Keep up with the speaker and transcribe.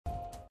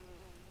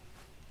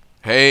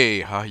Hey,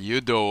 how you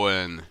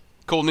doing?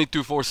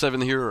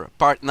 Coldmeat247 here,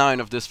 part 9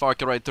 of this Far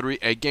Cry 3,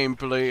 a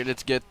gameplay.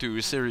 Let's get to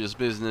serious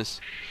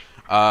business.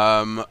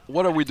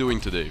 What are we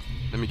doing today?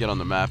 Let me get on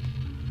the map.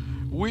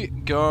 We're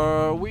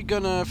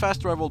gonna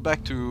fast travel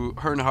back to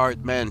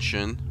Earnhardt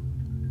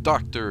Mansion,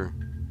 Dr.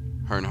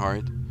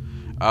 Earnhardt,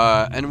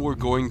 and we're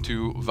going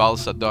to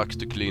Valsa docks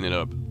to clean it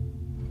up.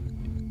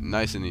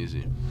 Nice and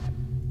easy.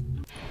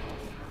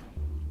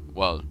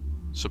 Well,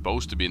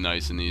 supposed to be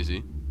nice and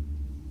easy.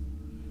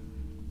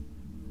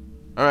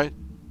 Alright.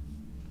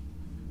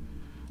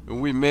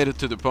 We made it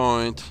to the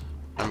point.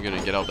 I'm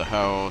gonna get out the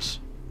house.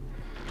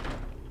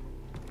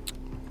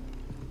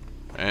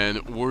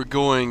 And we're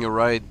going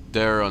right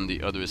there on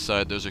the other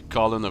side. There's a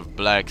column of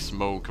black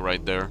smoke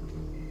right there.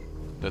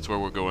 That's where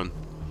we're going.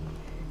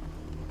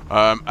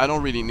 I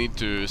don't really need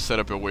to set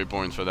up a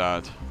waypoint for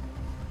that.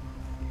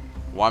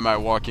 Why am I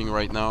walking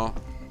right now?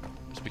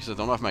 It's because I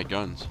don't have my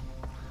guns.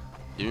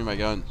 Give me my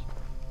guns.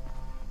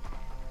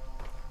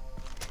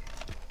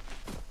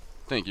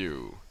 Thank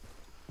you.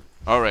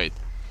 Alright.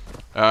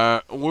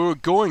 We're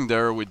going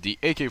there with the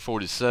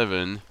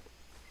AK-47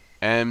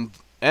 and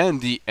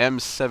the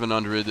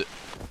M700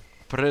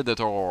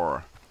 Predator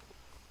or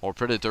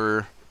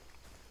Predator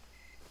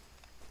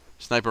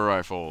sniper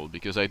rifle,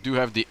 because I do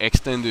have the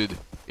extended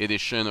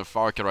edition of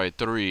Far Cry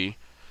 3,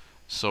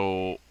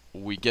 so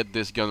we get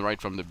this gun right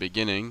from the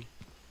beginning.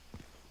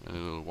 A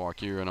little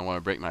walk here, and I want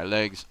to break my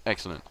legs.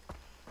 Excellent.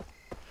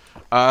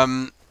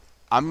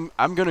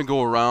 I'm gonna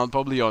go around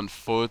probably on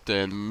foot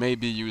and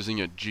maybe using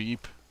a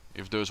jeep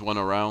if there's one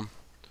around.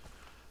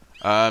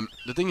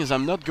 The thing is,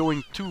 I'm not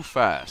going too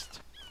fast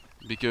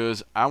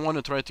because I want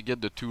to try to get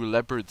the 2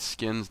 leopard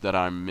skins that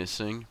I'm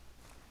missing.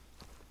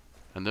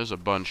 And there's a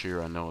bunch here,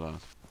 I know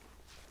that.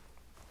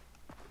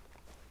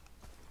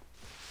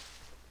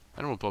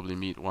 And we'll probably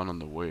meet one on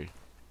the way.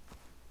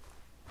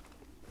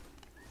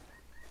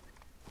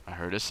 I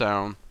heard a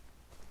sound.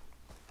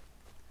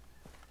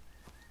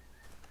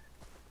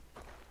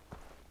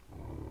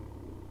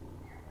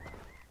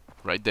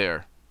 Right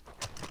there.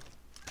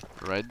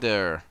 Right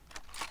there.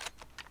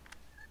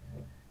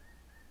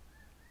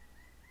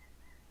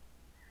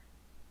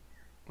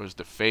 Where's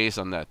the face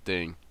on that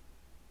thing?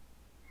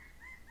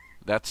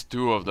 That's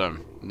 2 of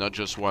them. Not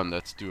just one,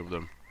 that's 2 of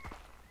them.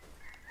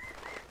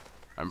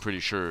 I'm pretty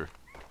sure.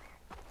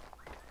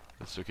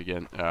 Let's look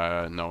again.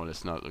 No,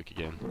 let's not look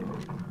again.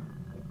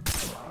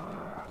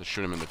 Let's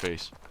shoot him in the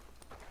face.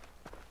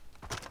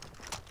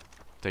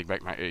 Take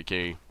back my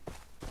AK.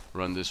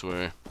 Run this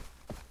way.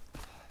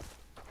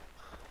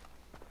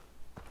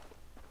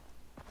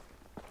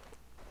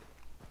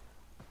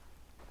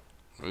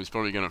 Well, he's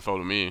probably gonna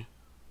follow me.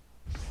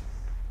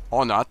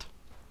 Or not.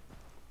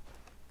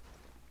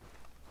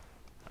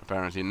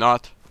 Apparently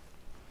not.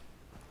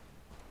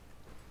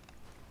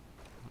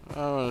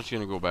 Oh, I'm just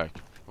gonna go back.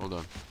 Hold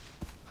on.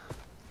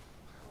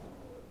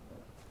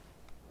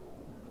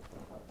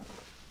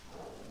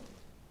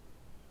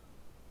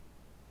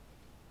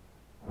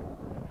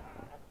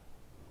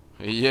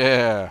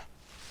 Yeah.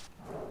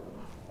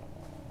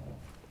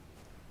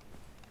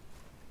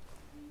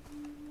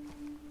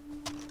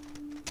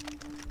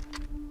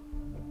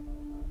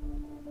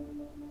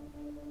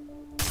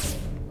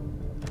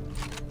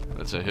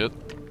 That's a hit.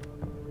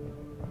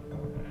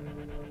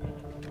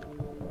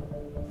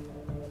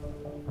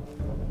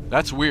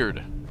 That's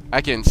weird.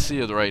 I can see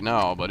it right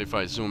now, but if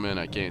I zoom in,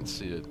 I can't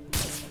see it.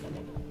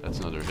 That's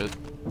another hit.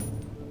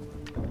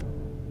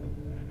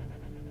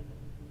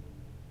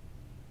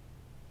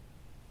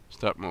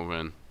 Stop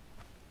moving.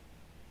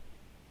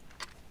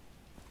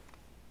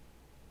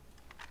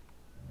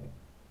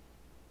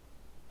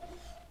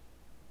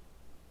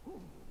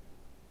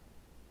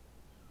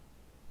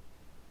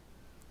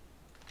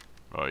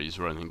 Oh, he's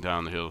running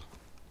down the hill.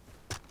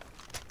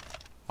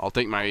 I'll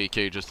take my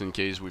AK just in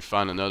case we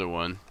find another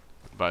one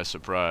by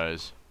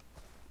surprise.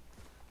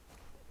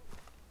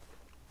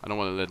 I don't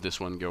want to let this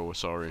one go,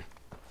 sorry.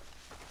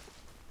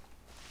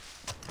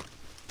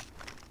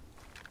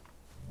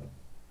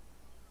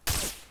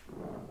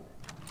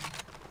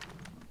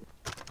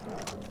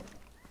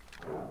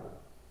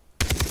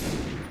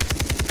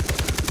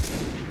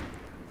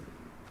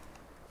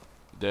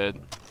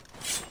 Dead.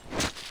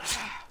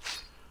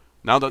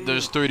 Now that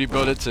there's 30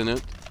 bullets in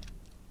it,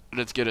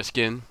 let's get a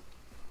skin.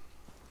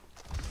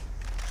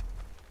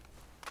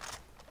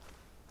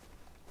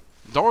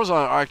 Doors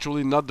are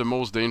actually not the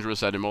most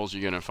dangerous animals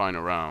you're gonna find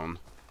around.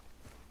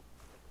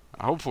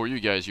 I hope for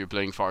you guys you're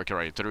playing Far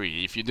Cry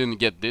 3. If you didn't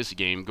get this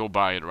game, go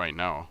buy it right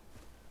now.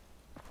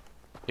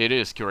 It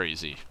is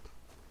crazy.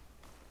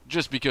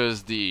 Just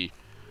because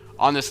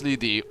honestly,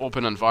 the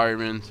open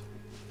environment,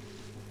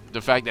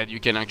 the fact that you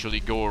can actually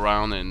go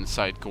around and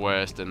side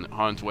quest and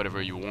hunt whatever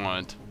you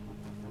want.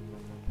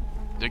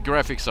 The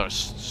graphics are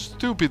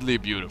stupidly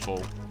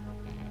beautiful.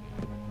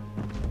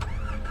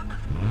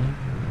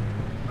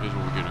 Here's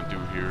what we're gonna do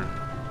here.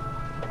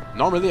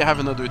 Normally I have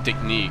another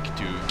technique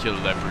to kill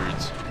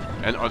leopards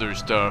and other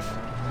stuff.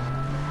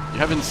 You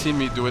haven't seen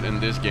me do it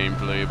in this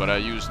gameplay, but I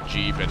use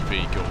Jeep and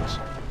vehicles.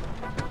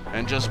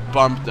 And just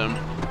bump them.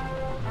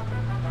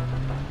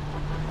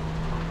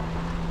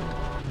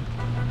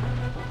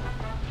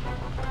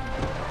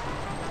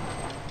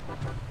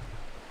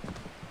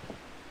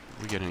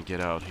 gonna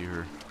get out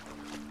here?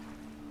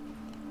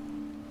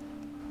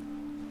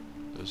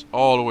 There's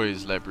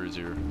always leopards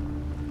here.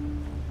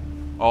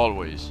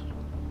 Always.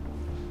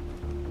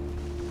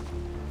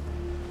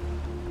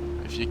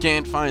 If you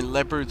can't find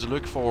leopards,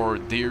 look for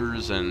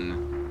deers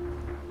and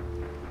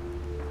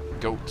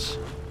goats.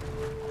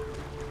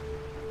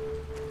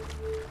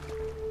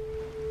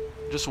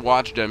 Just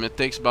watch them. It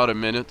takes about a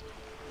minute.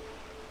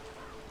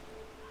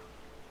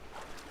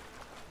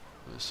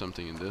 There's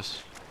something in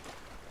this.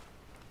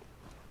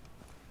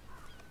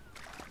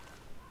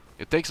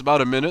 It takes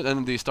about a minute and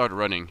then they start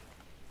running.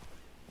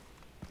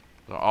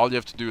 So all you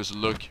have to do is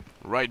look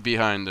right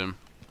behind them.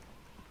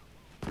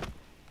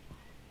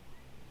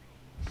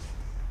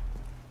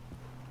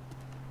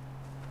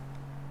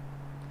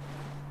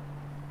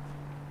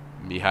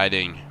 Me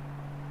hiding.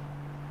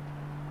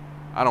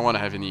 I don't want to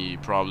have any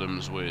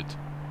problems with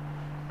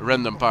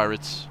random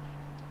pirates.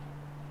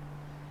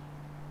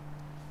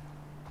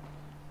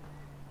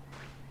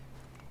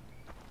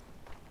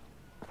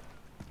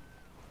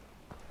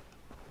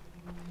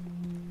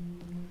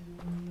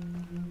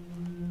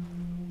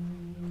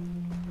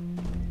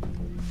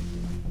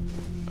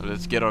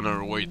 Let's get on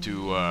our way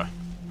to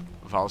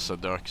Valsa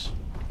docks.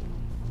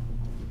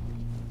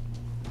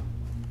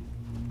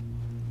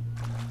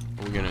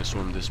 We're gonna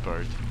swim this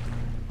part.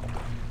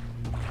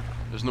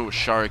 There's no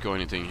shark or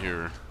anything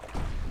here.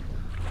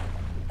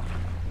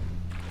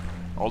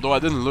 Although I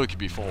didn't look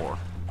before.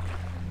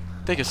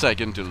 Take a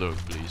second to look,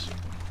 please.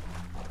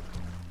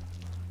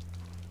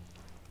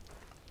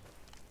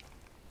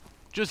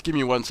 Just give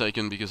me 1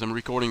 second because I'm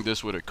recording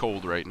this with a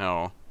cold right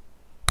now.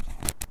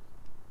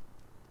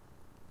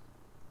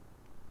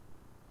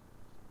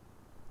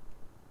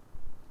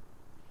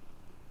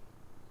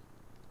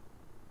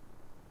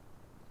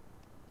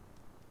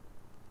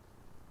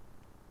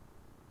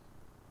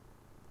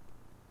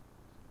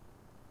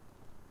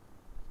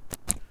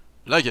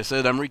 Like I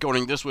said, I'm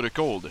recording this with a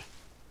cold.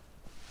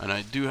 And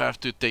I do have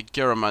to take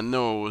care of my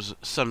nose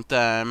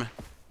sometime.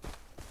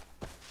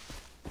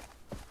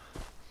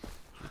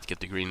 Let's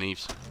get the green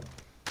leaves.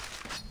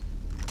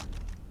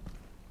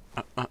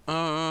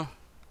 I'm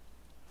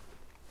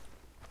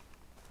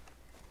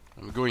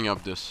going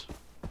up this.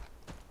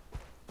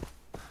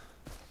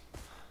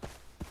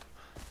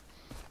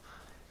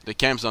 The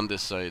camp's on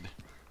this side.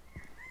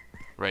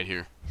 Right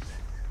here.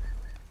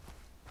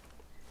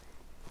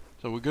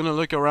 So we're gonna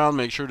look around,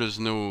 make sure there's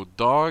no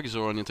dogs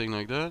or anything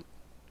like that.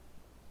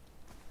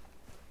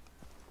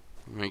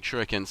 Make sure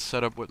I can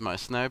set up with my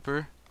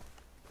sniper.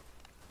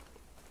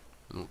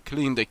 And we'll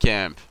clean the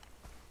camp.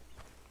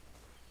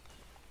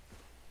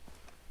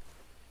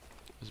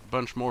 There's a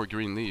bunch more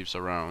green leaves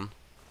around.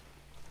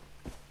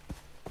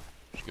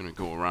 Just gonna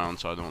go around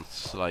so I don't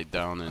slide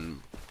down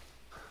and...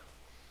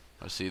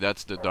 I see,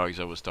 that's the dogs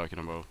I was talking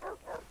about.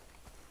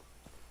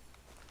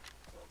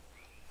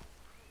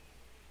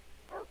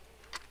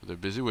 They're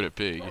busy with a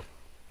pig.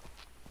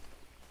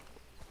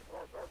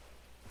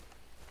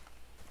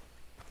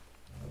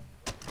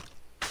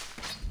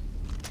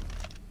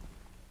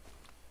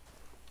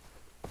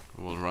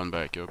 We'll run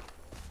back up.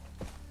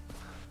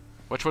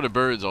 Watch for the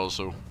birds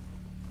also.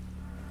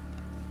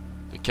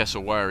 The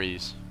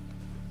cassowaries.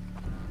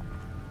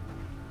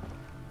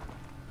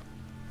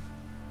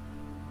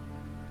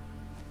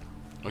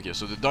 Okay,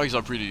 so the dogs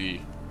are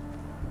pretty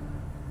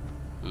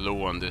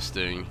low on this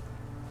thing.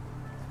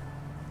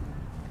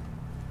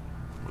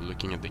 We're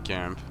looking at the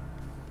camp.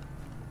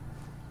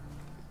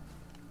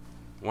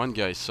 One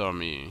guy saw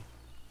me.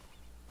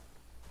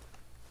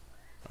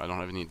 I don't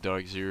have any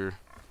dogs here.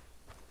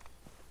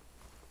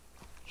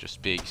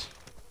 Just pigs.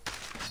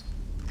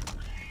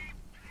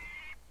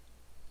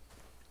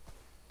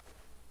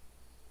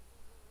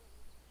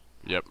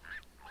 Yep.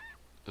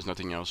 There's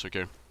nothing else,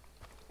 okay.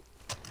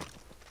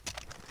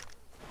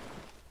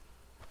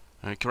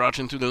 I crouch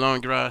into the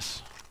long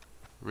grass.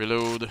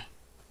 Reload.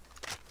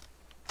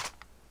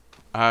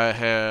 I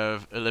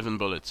have 11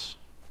 bullets.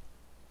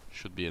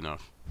 Should be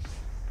enough.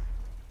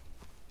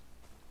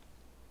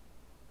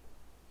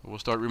 We'll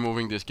start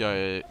removing those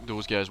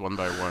guys one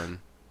by one.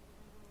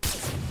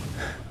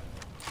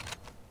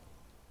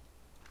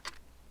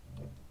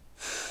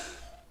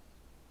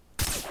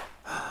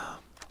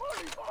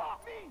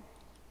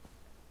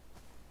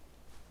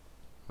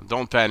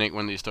 Don't panic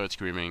when they start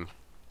screaming.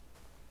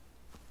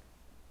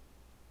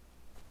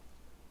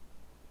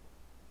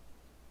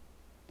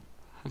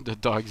 The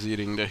dog's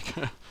eating the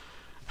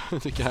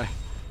the guy.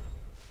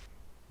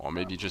 Or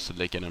maybe just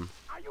licking him.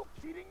 Are you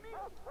kidding me?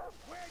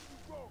 Where you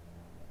go?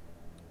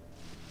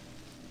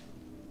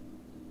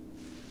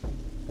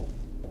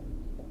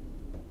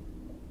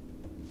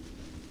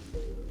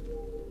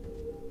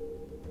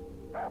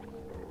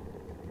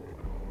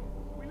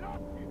 We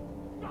lost you.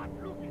 Stop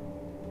looking.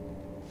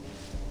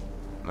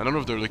 I don't know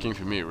if they're looking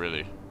for me,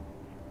 really.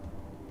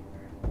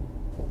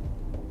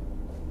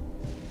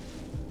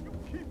 You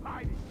keep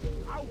hiding.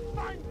 I'll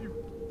find you.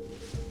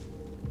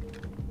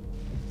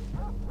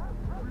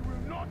 We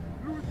will not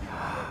lose you.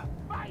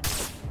 Fight.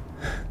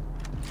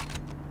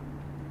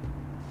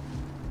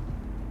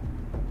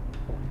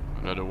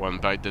 Another one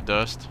bite the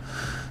dust.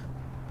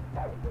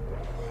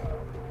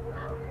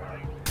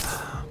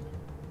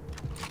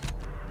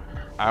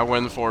 I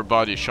went for a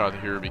body shot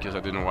here because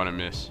I didn't want to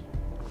miss.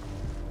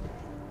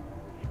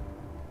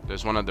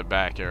 There's one at the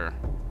back here.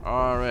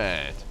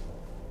 Alright.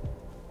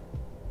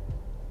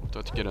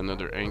 Thought to get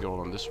another angle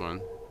on this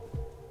one.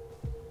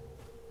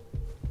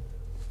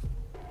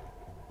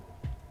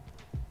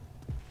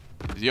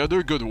 The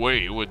other good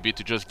way would be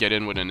to just get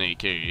in with an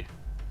AK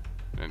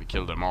and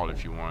kill them all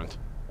if you want.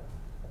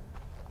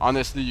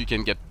 Honestly, you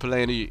can get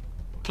plenty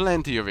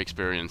of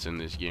experience in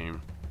this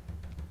game.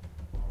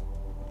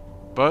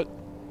 But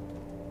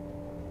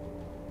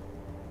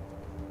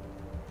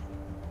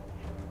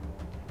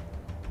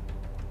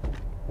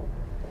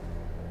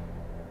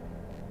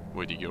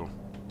where'd he go?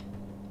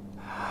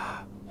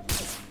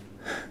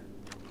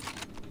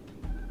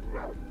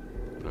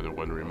 Another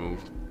one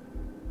removed.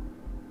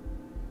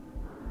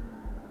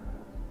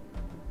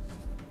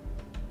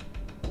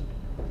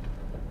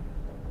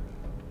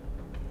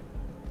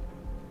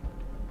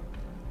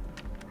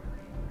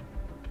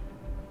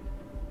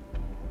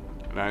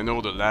 And I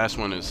know the last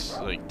one is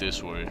like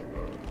this way.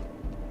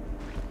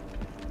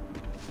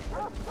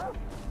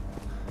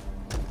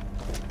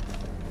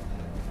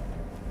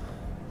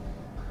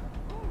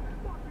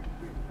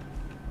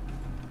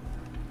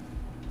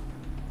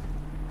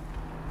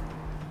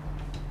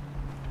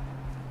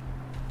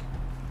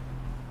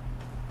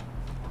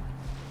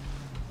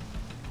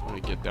 Let me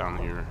get down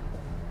here.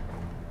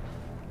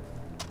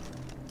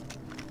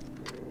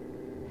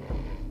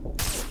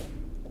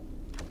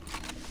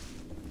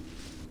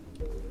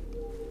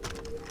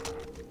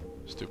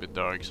 Stupid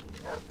dogs.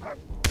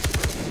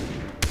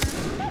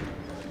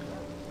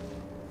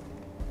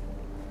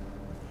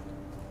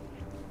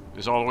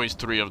 There's always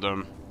 3 of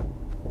them.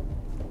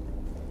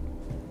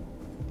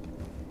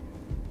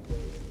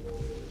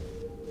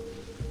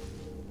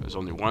 There's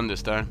only 1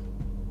 this time.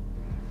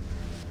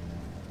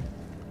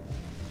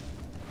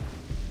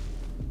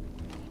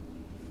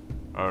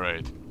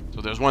 Alright,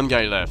 so there's 1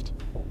 guy left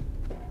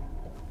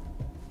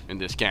in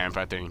this camp,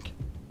 I think.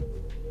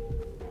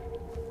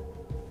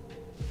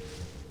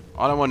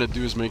 All I want to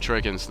do is make sure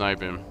I can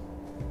snipe him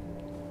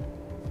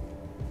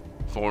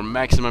for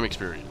maximum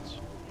experience.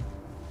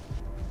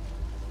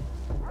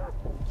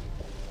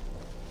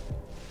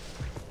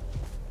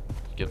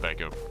 Get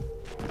back up.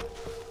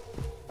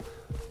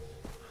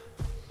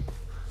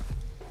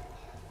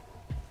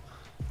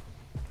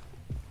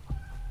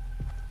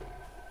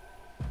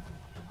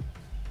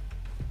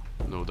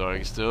 No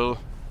dog still.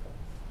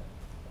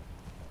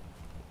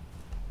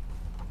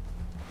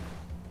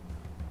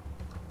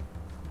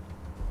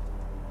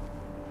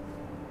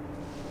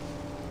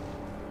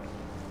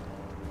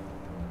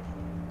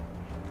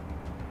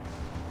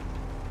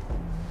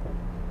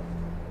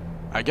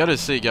 I gotta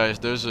say, guys,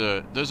 there's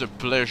a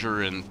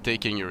pleasure in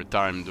taking your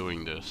time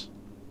doing this.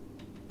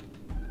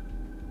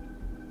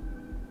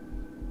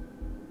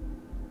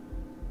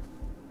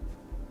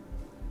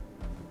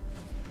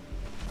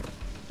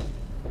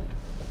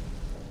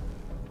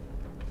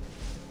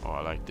 Oh,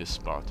 I like this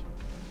spot.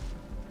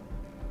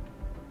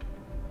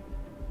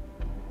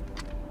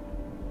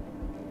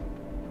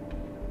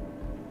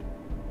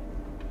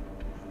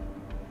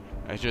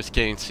 I just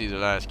can't see the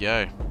last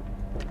guy.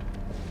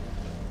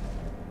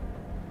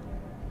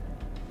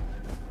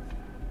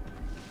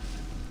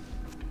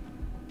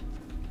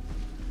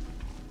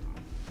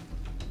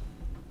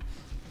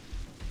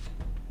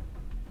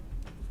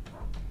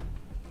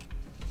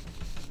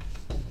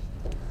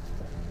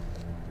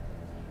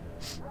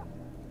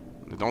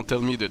 Don't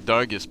tell me the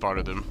dog is part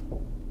of them.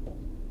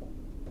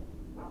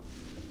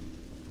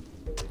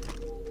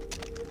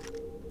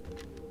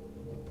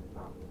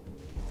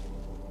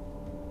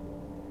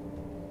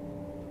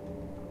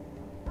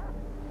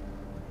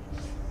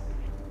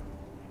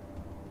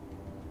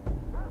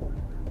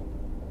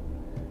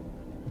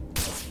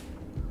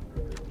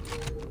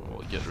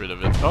 We'll get rid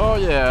of it. Oh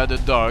yeah, the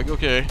dog,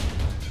 okay.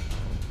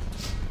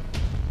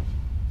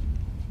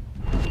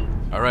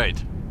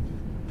 Alright.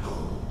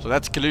 So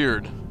that's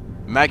cleared.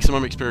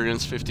 Maximum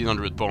experience,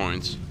 1500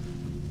 points.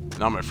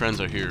 Now my friends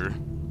are here.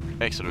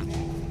 Excellent.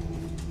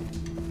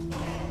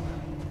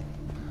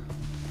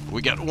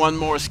 We got 1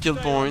 more skill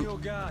point.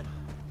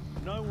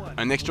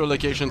 An extra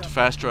location to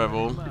fast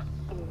travel.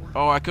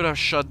 Oh, I could have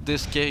shot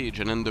this cage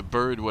and then the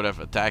bird would have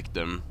attacked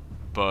them.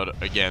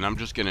 But again, I'm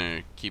just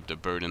gonna keep the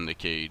bird in the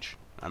cage.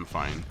 I'm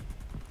fine.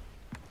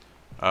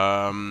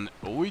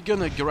 We're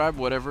gonna grab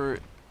whatever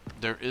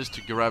there is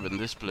to grab in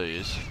this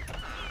place.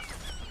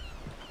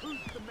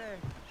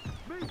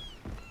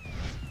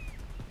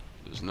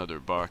 There's another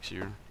box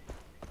here.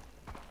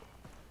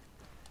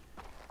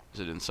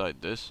 Is it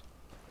inside this?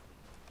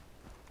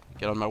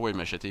 Get on my way,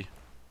 machete.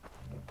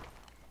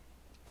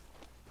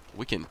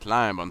 We can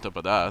climb on top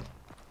of that.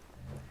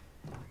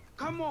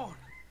 Come on,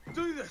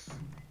 do this.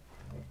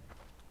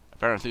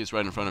 Apparently it's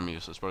right in front of me,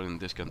 so it's probably in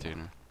this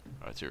container.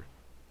 Oh, it's here.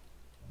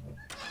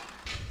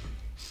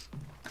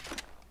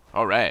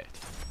 Alright.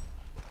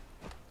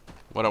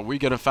 What are we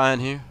gonna find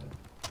here?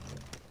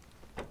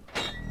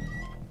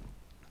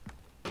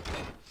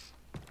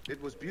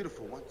 It was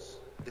beautiful once.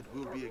 It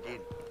will be again.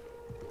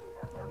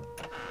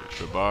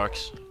 Extra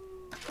box.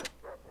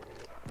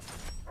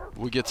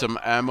 We get some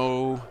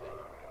ammo.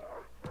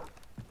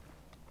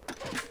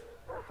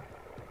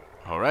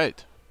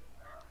 Alright.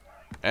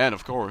 And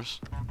of course,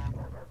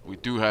 we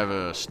do have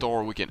a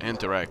store we can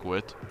interact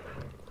with.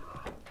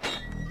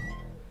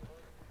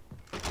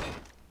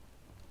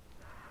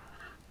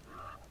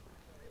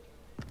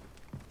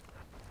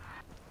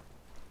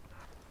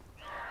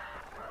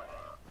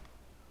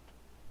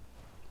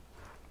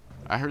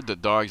 I heard the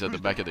dogs at the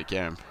back of the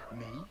camp.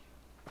 Me?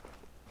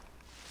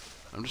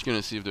 I'm just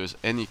gonna see if there's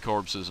any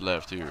corpses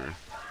left here.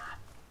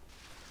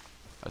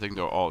 I think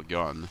they're all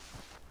gone.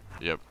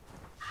 Yep.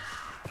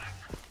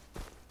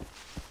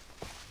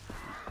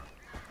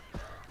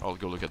 I'll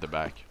go look at the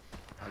back.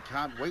 I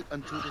can't wait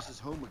until this is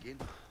home again.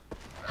 Do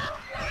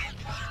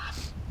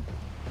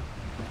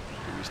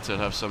we still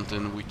have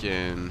something we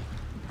can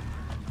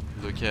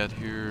look at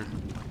here?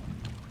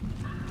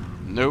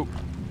 Nope.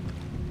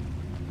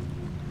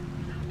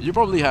 You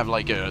probably have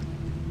like a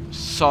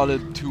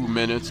solid 2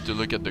 minutes to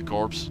look at the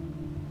corpse,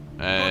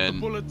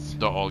 and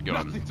they're all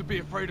gone. Nothing to be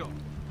afraid of.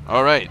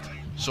 Alright,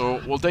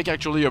 so we'll take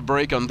actually a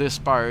break on this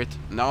part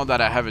now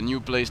that I have a new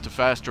place to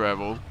fast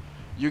travel.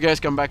 You guys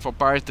come back for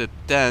part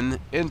 10.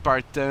 In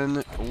part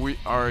 10 we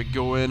are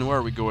going... Where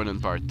are we going in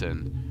part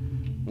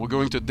 10? We're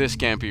going to this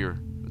camp here,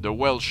 the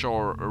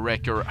Wellshore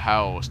Wrecker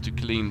House, to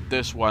clean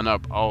this one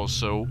up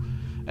also.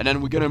 And then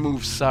we're gonna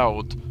move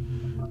south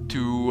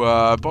to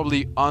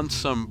probably hunt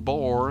some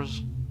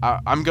boars.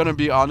 I'm gonna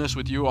be honest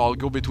with you, I'll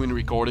go between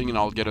recording and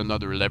I'll get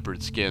another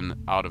leopard skin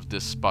out of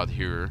this spot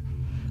here.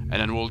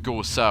 And then we'll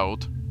go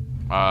south.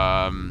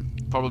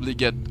 Probably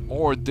get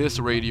or this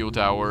radio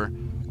tower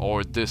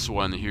or this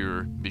one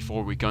here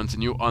before we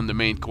continue on the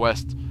main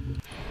quest.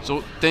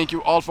 So thank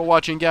you all for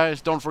watching, guys.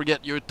 Don't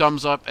forget your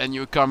thumbs up and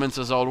your comments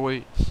as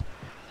always.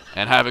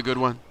 And have a good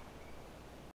one.